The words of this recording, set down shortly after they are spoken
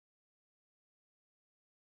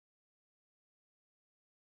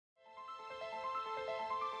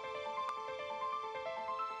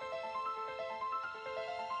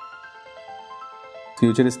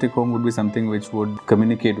Futuristic home would be something which would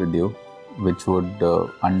communicate with you, which would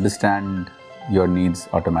understand your needs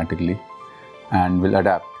automatically and will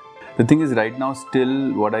adapt. The thing is, right now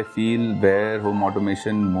still what I feel where home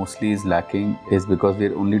automation mostly is lacking is because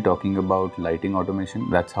we're only talking about lighting automation.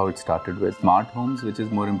 That's how it started with smart homes, which is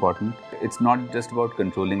more important. It's not just about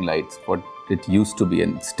controlling lights, what it used to be.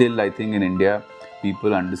 And still I think in India,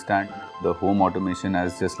 people understand the home automation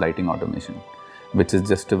as just lighting automation, which is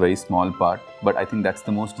just a very small part. But I think that's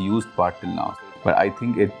the most used part till now. But I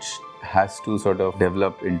think it has to sort of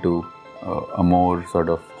develop into a more sort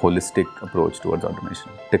of holistic approach towards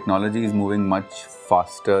automation. Technology is moving much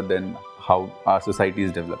faster than how our society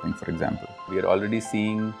is developing, for example. We are already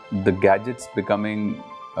seeing the gadgets becoming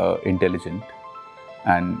intelligent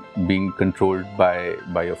and being controlled by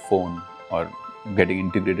a phone or getting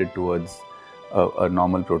integrated towards a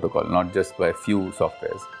normal protocol, not just by a few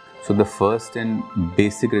softwares. So the first and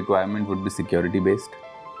basic requirement would be security-based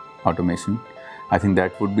automation. I think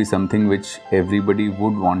that would be something which everybody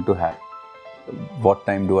would want to have. What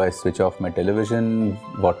time do I switch off my television?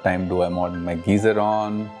 What time do I want my geyser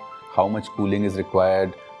on? How much cooling is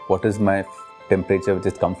required? What is my temperature which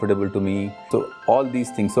is comfortable to me? So all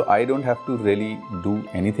these things. So I don't have to really do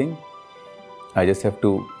anything. I just have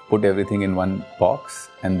to put everything in one box,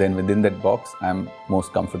 and then within that box, I'm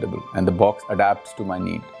most comfortable. And the box adapts to my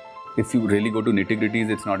need. If you really go to nitty-gritties,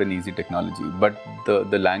 it's not an easy technology, but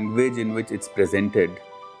the language in which it's presented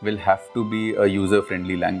will have to be a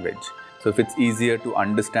user-friendly language. So if it's easier to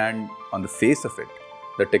understand on the face of it,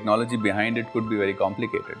 the technology behind it could be very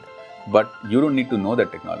complicated. But you don't need to know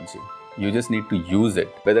that technology. You just need to use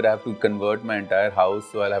it. Whether I have to convert my entire house,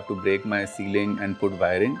 so I'll have to break my ceiling and put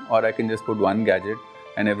wiring, or I can just put one gadget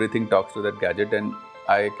and everything talks to that gadget and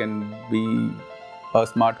I can be a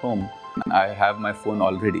smart home. I have my phone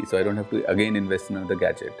already, so I don't have to again invest in another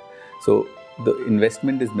gadget. So the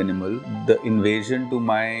investment is minimal, the invasion to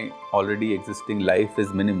my already existing life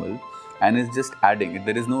is minimal, and it's just adding.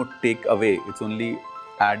 There is no take away, it's only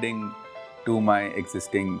adding to my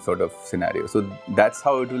existing sort of scenario. So that's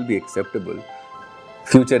how it will be acceptable.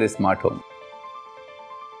 Future is smart home.